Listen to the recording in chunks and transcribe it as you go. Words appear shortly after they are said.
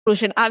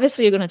solution.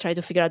 Obviously, you're going to try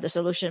to figure out the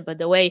solution, but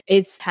the way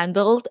it's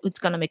handled, it's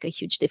going to make a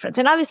huge difference.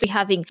 And obviously,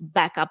 having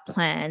backup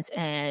plans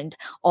and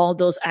all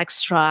those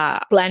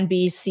extra plan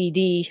B, C,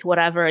 D,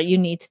 whatever you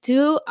need to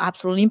do,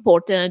 absolutely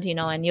important,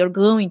 and you're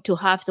going to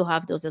have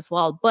those as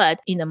well.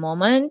 But in the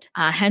moment,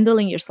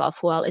 handling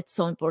yourself well, it's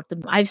so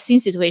important. I've seen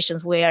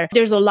situations where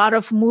there's a lot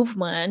of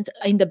movement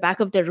in the back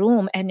of the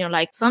room and you're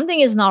like, something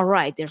is not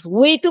right. There's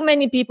way too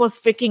many people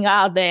freaking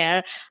out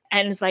there.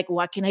 And it's like,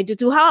 what can I do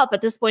to help?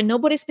 At this point,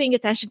 nobody's paying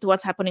attention to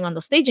what's happening on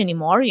the stage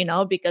anymore,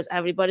 because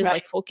everybody's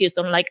like focused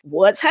on like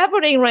what's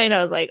happening right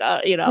now. It's like,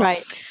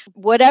 Right.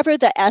 Whatever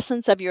the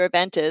essence of your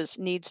event is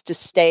needs to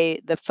stay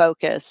the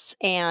focus.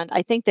 And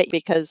I think that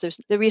because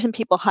the reason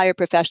people hire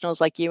professionals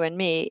like you and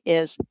me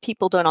is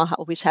people don't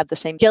always have the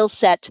same skill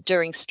set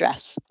during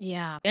stress.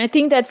 Yeah. And I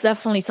think that's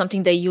definitely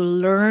something that you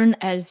learn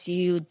as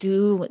you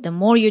do. The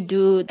more you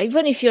do,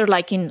 even if you're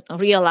like in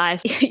real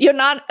life, you're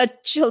not a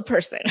chill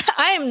person.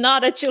 I am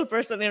not a chill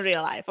person in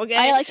real life. Okay.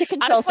 I like to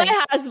control things.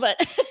 My husband.